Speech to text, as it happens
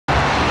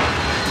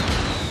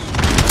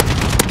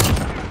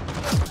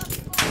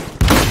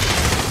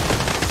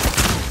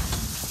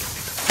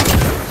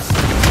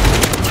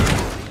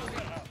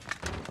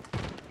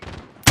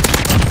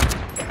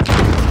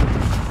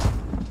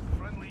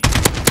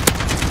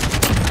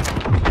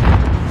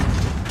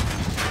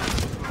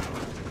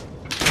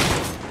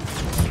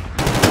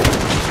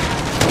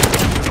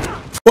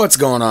What's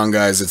going on,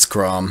 guys? It's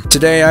Crom.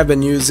 Today I've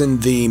been using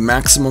the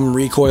Maximum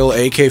Recoil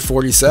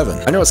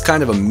AK-47. I know it's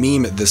kind of a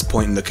meme at this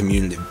point in the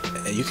community.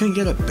 You can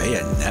get a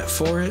bayonet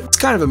for it? It's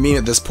kind of a meme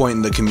at this point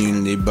in the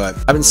community, but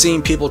I've been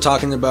seeing people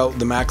talking about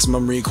the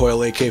Maximum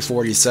Recoil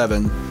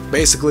AK-47.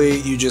 Basically,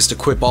 you just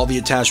equip all the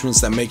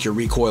attachments that make your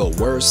recoil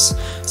worse.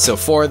 So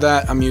for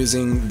that, I'm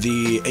using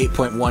the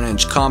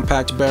 8.1-inch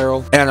compact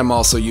barrel, and I'm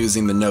also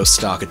using the no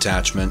stock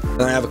attachment.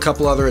 Then I have a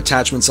couple other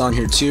attachments on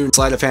here too.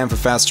 Sleight of hand for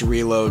faster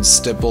reloads,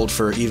 stippled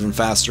for even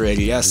faster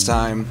ADS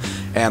time,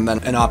 and then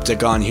an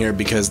optic on here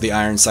because the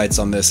iron sights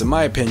on this, in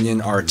my opinion,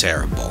 are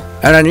terrible.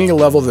 And I need to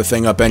level the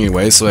thing up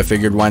anyway, so I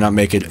figured why not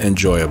make it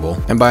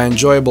enjoyable. And by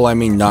enjoyable, I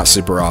mean not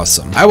super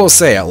awesome. I will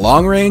say, at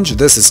long range,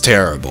 this is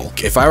terrible.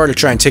 If I were to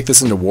try and take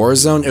this into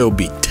Warzone, it would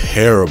be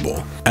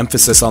terrible.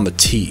 Emphasis on the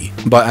T.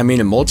 But I mean,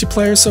 in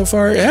multiplayer so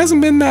far, it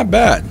hasn't been that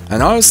bad.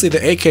 And honestly,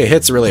 the AK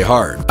hits really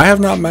hard. I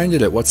have not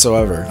minded it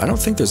whatsoever. I don't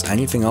think there's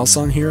anything else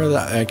on here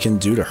that I can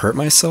do to hurt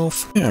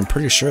myself. Yeah, I'm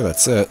pretty sure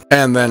that's it.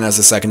 And then as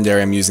a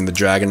secondary, I'm using the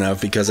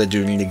Dragunov because I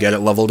do need to get it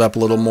leveled up a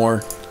little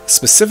more.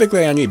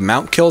 Specifically, I need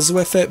mount kills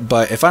with it,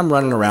 but if I'm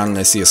running around and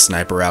I see a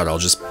sniper out, I'll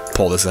just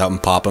pull this out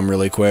and pop him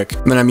really quick.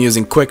 And then I'm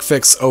using Quick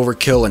Fix,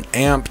 Overkill, and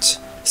Amped,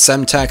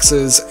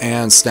 Semtexes,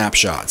 and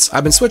snapshots.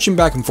 I've been switching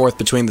back and forth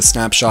between the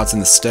snapshots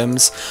and the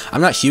stims. I'm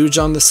not huge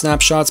on the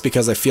snapshots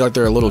because I feel like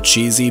they're a little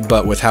cheesy,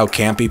 but with how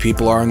campy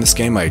people are in this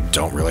game, I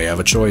don't really have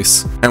a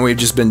choice. And we've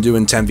just been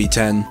doing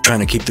 10v10, trying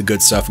to keep the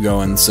good stuff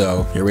going,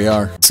 so here we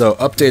are. So,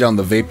 update on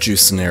the vape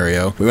juice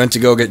scenario. We went to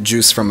go get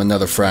juice from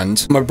another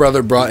friend. My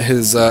brother brought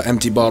his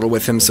empty bottle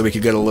with him so we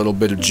could get a little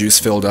bit of juice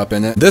filled up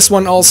in it. This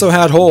one also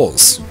had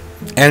holes.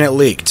 And it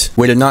leaked.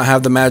 We did not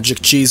have the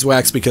magic cheese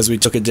wax because we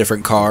took a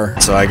different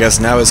car, so I guess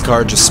now his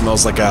car just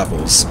smells like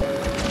apples.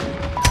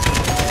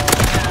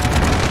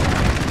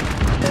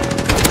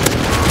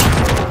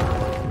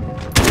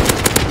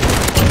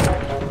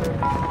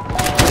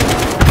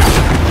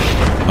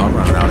 I'm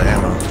running out of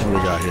ammo. What do we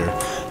got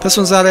here? This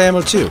one's out of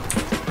ammo too.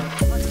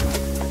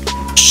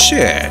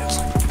 Shit.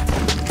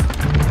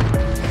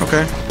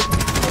 Okay.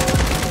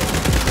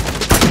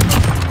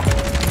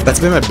 That's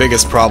been my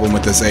biggest problem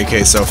with this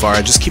AK so far.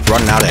 I just keep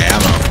running out of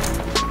ammo.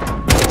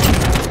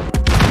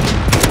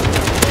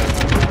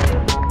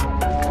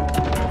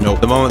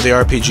 Nope. The moment the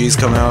RPGs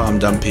come out, I'm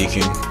done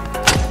peeking.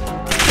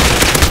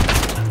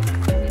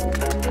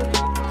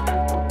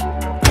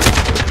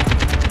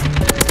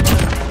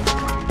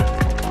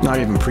 Not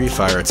even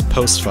pre-fire, it's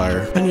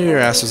post-fire. I knew your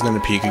ass was gonna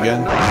peek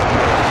again.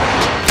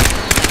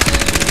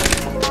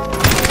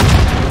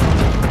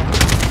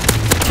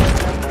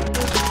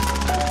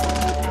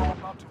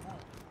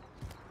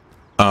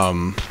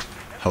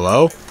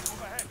 Hello?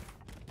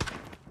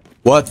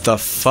 What the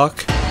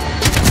fuck?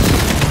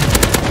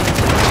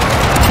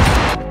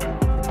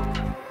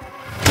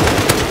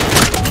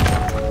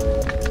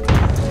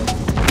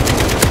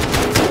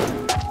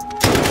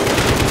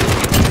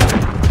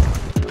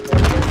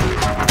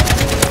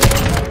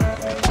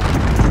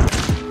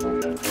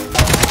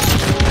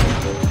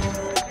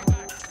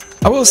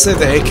 I will say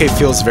the AK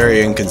feels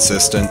very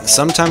inconsistent.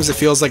 Sometimes it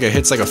feels like it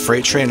hits like a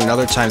freight train, and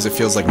other times it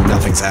feels like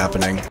nothing's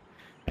happening.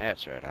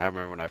 That's right. I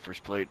remember when I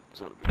first played. It's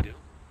not a big deal.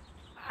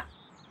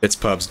 It's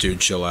pubs, dude.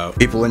 Chill out.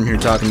 People in here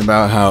talking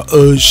about how,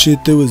 oh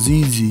shit, that was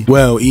easy.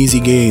 Wow, easy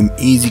game,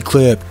 easy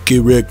clip.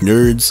 Get wrecked,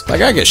 nerds.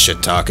 Like, I get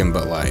shit talking,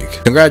 but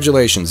like,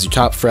 congratulations, you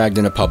top fragged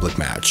in a public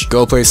match.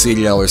 Go play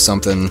CDL or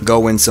something. Go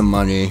win some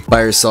money.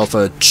 Buy yourself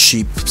a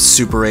cheap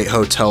Super 8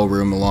 hotel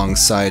room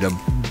alongside a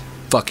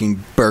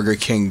fucking Burger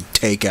King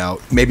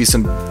takeout. Maybe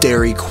some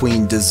Dairy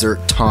Queen dessert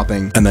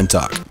topping, and then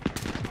talk.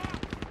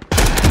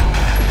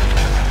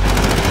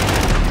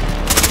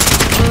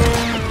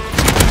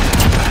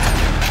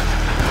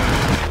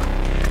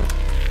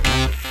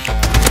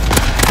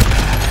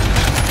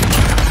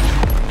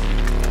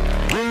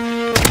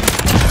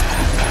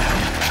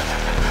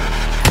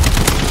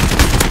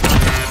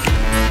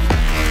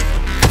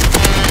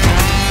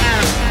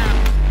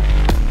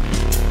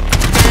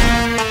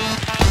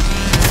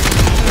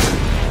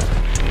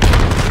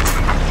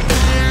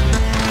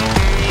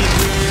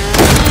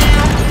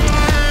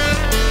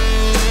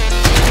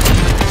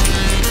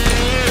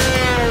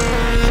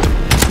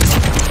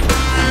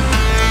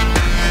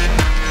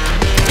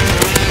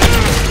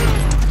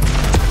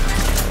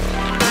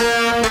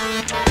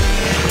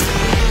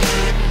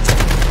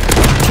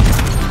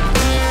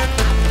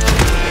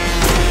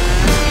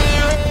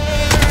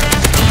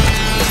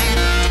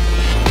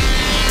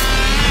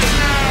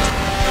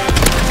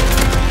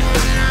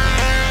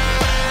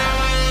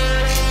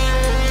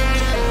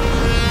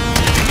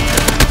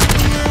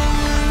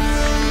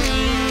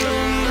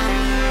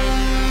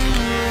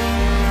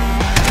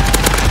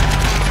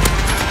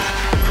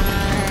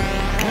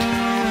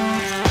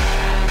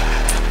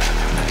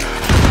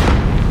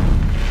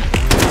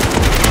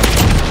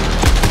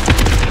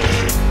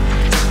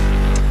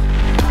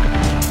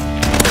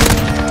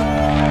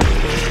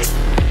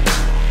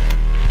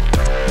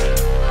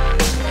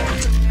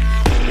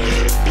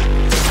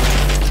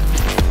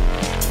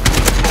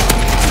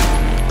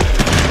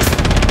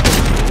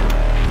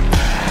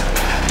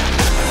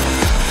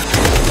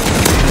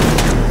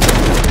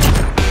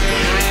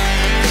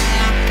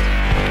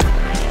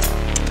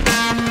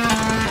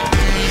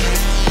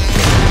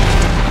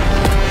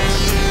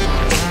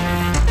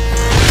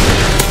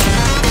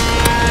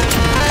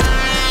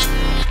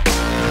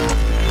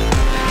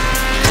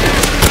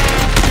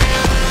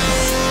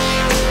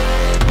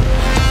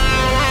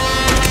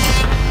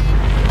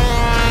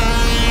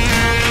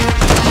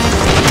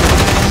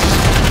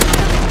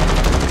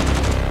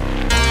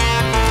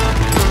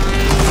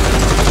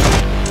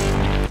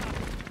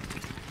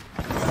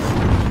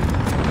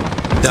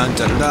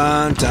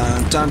 dun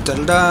dun dun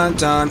dun dun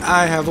dun.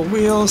 I have a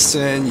wheel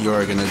sin,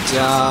 you're gonna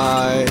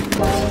die.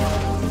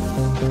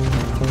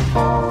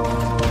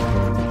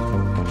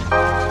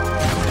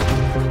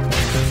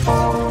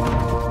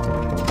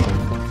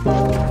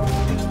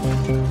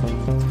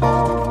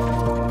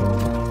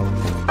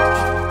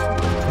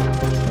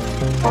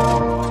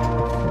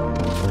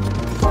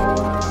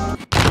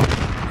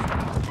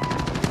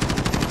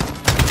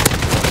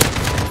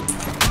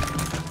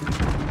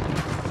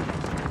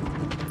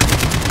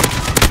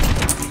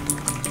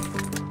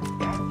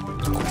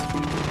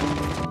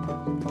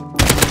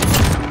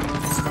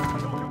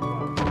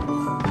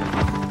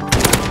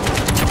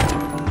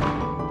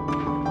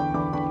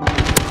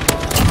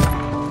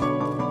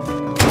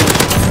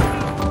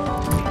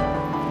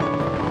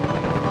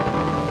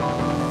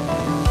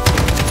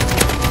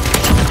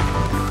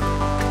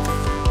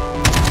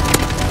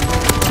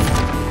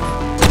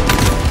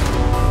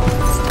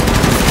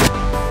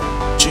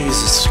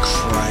 Jesus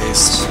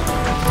Christ.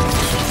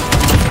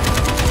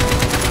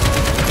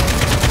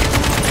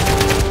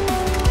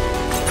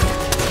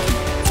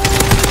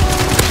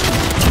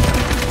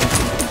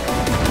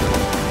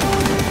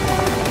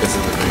 This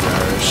is the big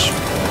Irish.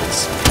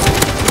 Nice.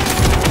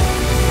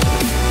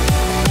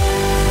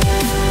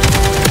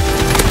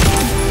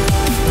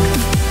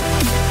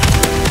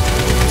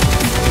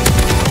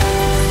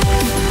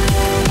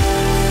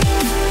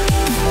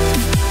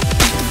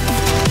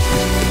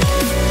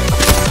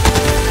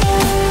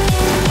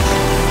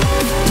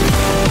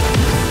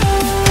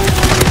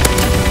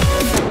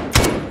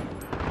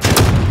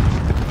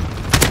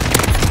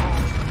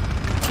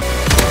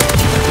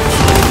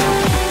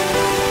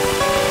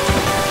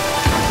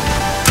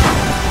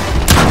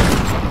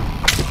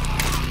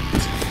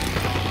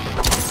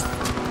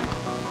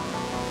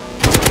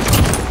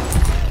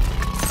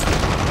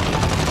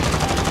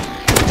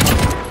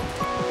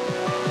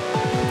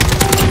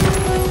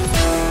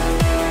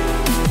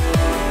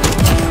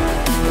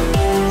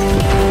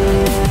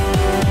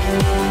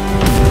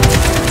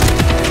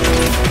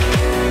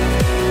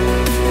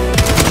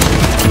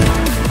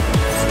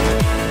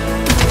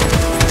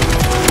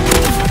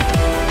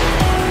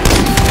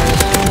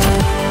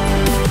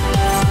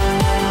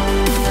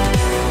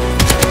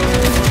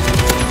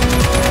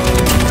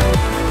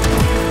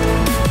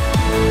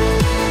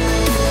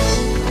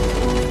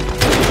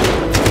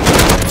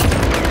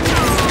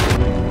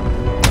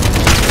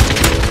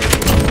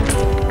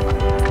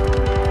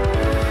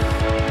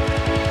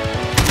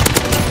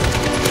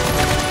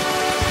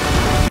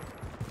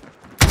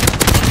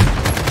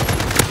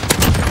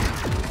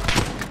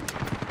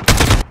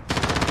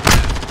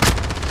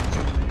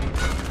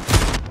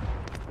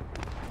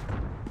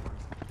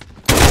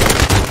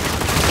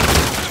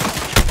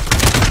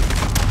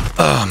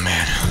 Oh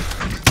man.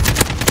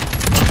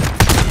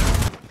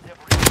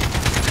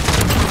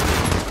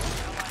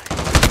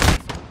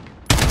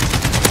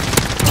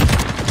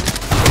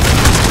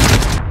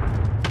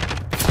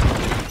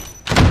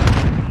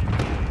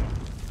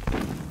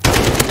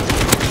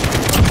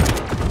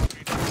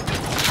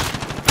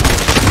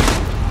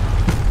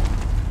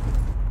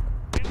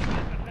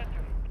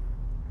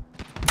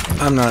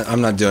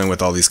 I'm not dealing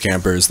with all these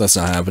campers. That's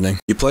not happening.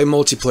 You play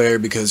multiplayer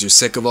because you're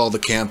sick of all the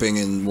camping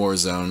in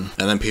Warzone,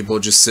 and then people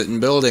just sit in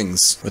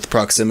buildings with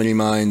proximity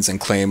mines and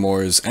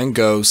claymores and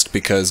Ghost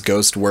because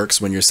Ghost works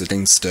when you're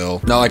sitting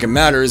still. Not like it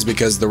matters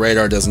because the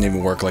radar doesn't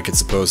even work like it's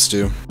supposed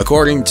to.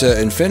 According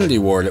to Infinity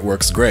Ward, it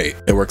works great.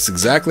 It works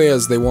exactly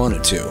as they want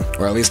it to,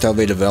 or at least how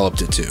they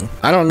developed it to.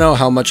 I don't know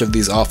how much of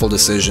these awful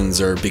decisions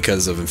are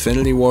because of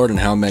Infinity Ward and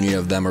how many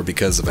of them are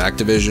because of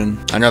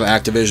Activision. I know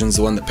that Activision's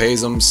the one that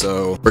pays them,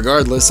 so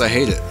regardless, I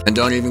hate it. And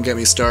don't even get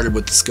me started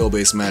with the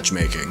skill-based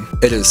matchmaking.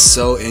 It is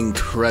so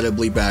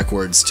incredibly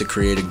backwards to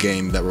create a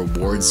game that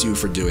rewards you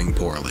for doing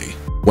poorly.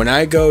 When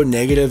I go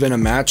negative in a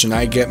match and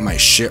I get my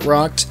shit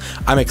rocked,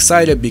 I'm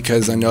excited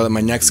because I know that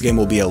my next game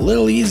will be a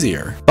little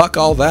easier. Fuck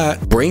all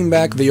that. Bring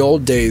back the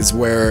old days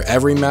where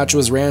every match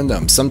was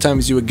random.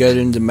 Sometimes you would get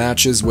into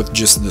matches with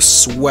just the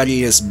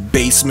sweatiest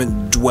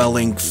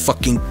basement-dwelling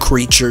fucking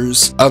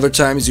creatures. Other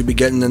times you'd be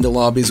getting into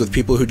lobbies with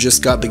people who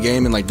just got the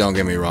game, and like, don't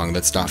get me wrong,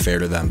 that's not fair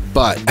to them.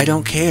 But I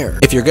don't care.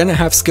 If you're gonna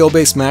have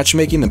skill-based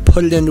matchmaking, then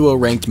put it into a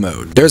ranked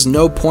mode. There's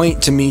no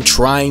point to me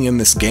trying in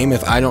this game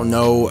if I don't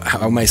know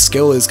how my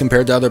skill is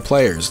compared to other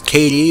players.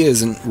 KD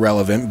isn't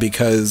relevant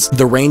because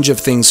the range of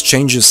things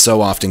changes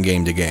so often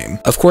game to game.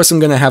 Of course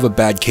I'm gonna have a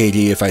bad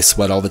KD if I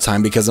sweat all the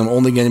time because I'm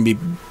only gonna be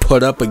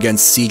put up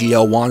against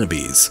CDL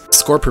wannabes.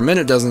 Score per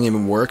minute doesn't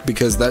even work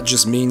because that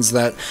just means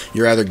that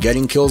you're either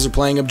getting kills or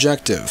playing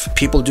objective.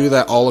 People do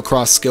that all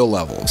across skill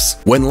levels.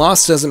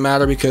 Win-loss doesn't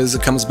matter because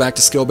it comes back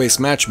to skill-based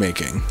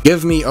matchmaking.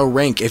 Give me a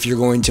rank if you're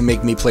going to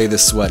make me play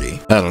this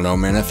sweaty. I don't know,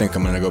 man. I think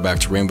I'm gonna go back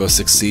to Rainbow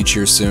Six Siege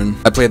here soon.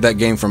 I played that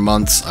game for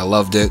months. I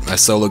loved it. I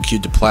solo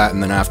queued to plat,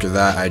 and then after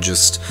that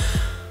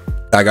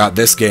I got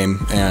this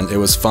game and it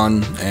was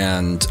fun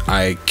and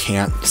I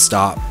can't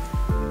stop.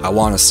 I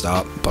want to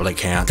stop, but I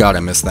can't. God, I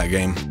miss that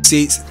game.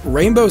 See,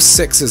 Rainbow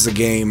Six is a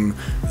game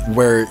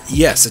where,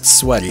 yes, it's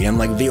sweaty, and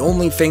like the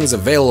only things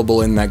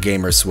available in that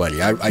game are sweaty.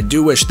 I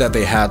do wish that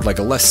they had like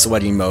a less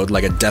sweaty mode,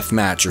 like a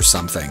deathmatch or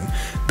something.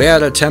 They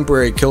had a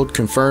temporary killed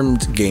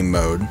confirmed game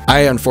mode.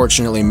 I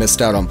unfortunately missed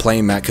out on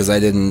playing that because I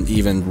didn't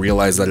even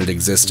realize that it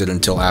existed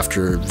until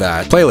after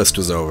that playlist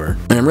was over.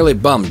 And I'm really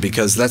bummed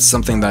because that's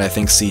something that I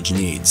think Siege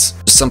needs.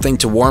 Just something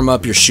to warm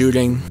up your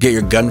shooting, get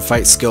your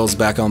gunfight skills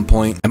back on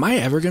point. Am I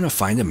ever gonna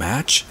find a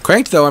match?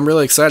 Cranked though, I'm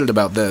really excited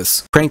about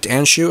this. Cranked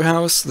and shoot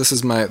house, this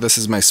is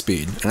my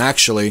speed. And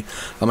actually,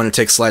 I'm gonna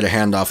take sleight of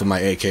hand off of my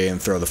AK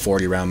and throw the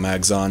 40 round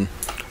mags on.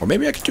 Or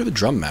maybe I could do the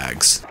drum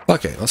mags.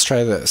 Okay, let's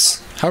try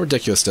this. How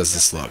ridiculous does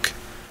this look?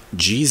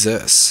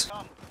 Jesus.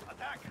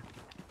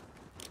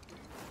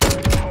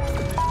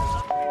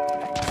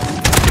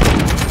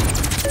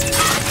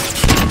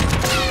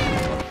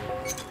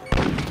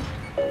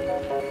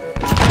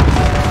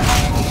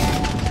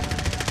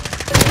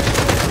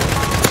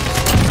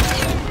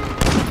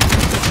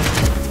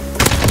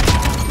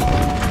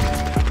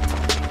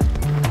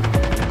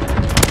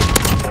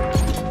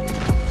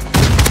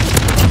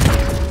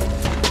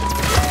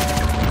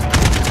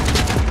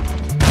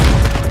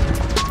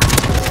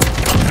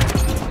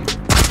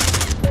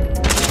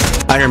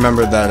 I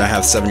remember that I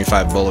have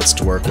 75 bullets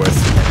to work with.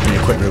 I need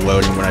to quit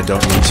reloading when I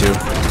don't need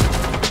to.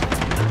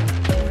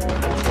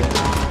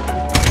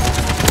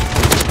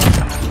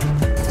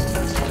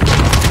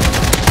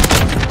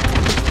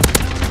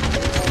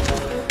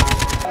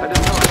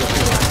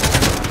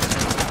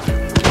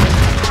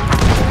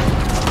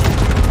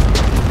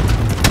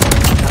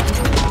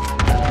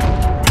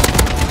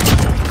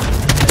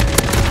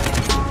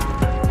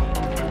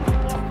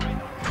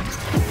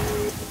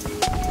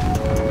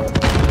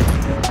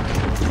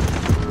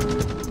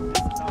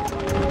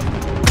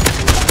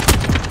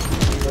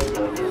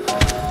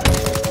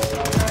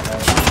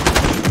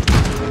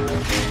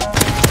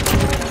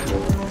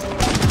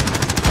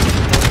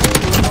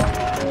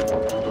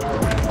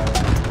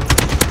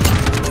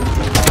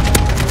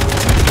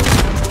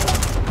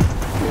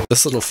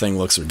 This little thing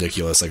looks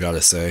ridiculous, I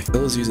gotta say.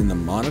 Bill's using the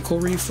monocle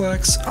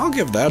reflex? I'll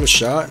give that a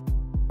shot.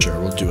 Sure,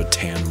 we'll do a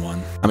tan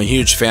one. I'm a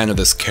huge fan of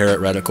this carrot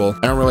reticle.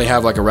 I don't really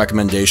have like a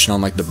recommendation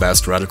on like the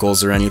best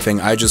reticles or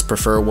anything. I just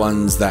prefer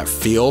ones that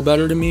feel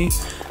better to me.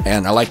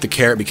 And I like the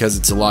carrot because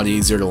it's a lot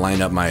easier to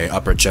line up my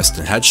upper chest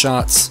and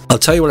headshots. I'll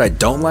tell you what I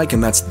don't like,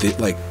 and that's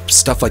like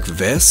stuff like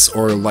this,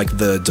 or like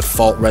the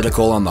default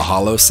reticle on the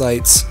hollow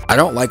sights. I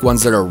don't like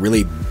ones that are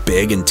really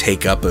big and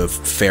take up a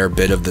fair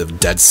bit of the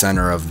dead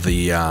center of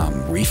the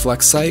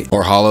reflex sight,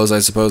 or hollows I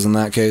suppose in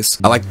that case.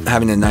 I like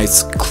having a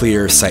nice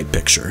clear sight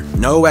picture.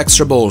 No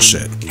extra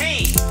bullshit.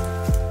 Hey!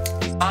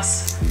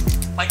 Boss,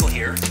 Michael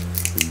here.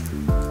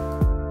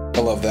 I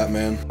love that,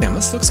 man. Damn,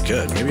 this looks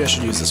good. Maybe I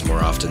should use this more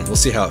often. We'll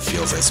see how it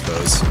feels, I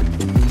suppose.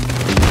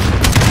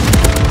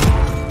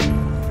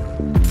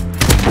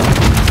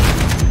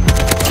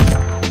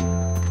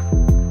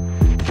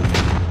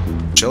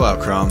 Chill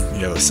out, Crom.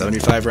 You have a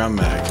 75 round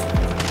mag.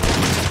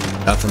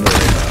 Nothing to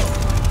worry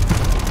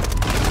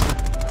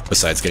about.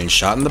 Besides getting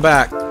shot in the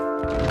back.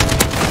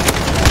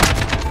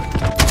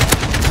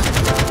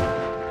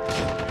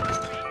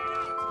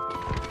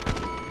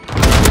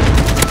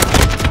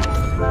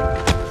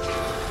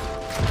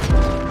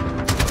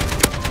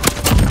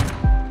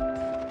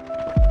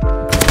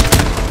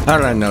 How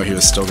did I know he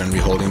was still going to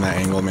be holding that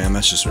angle, man?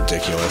 That's just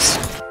ridiculous.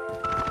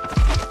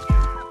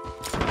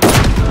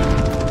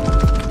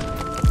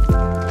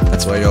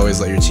 That's why you always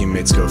let your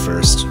teammates go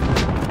first.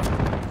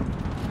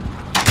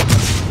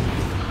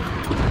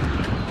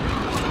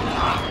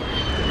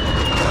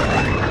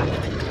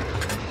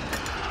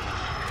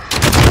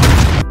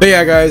 But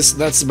yeah, guys,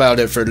 that's about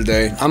it for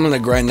today. I'm going to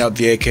grind out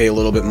the AK a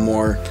little bit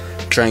more,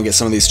 try and get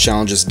some of these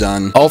challenges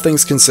done. All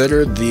things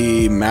considered,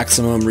 the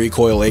Maximum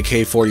Recoil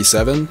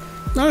AK-47,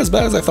 not as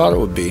bad as I thought it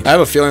would be. I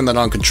have a feeling that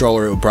on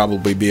controller it would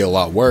probably be a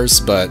lot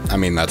worse, but I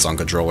mean, that's on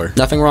controller.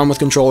 Nothing wrong with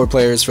controller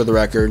players, for the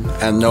record,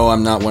 and no,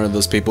 I'm not one of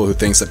those people who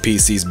thinks that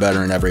PC's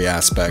better in every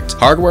aspect.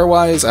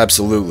 Hardware-wise,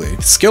 absolutely.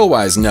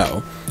 Skill-wise,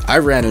 no. I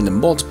ran into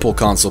multiple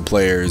console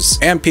players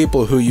and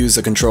people who use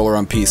a controller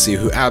on PC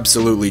who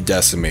absolutely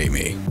decimate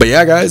me. But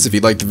yeah, guys, if you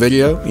liked the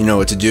video, you know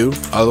what to do.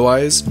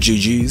 Otherwise,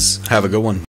 GG's. Have a good one.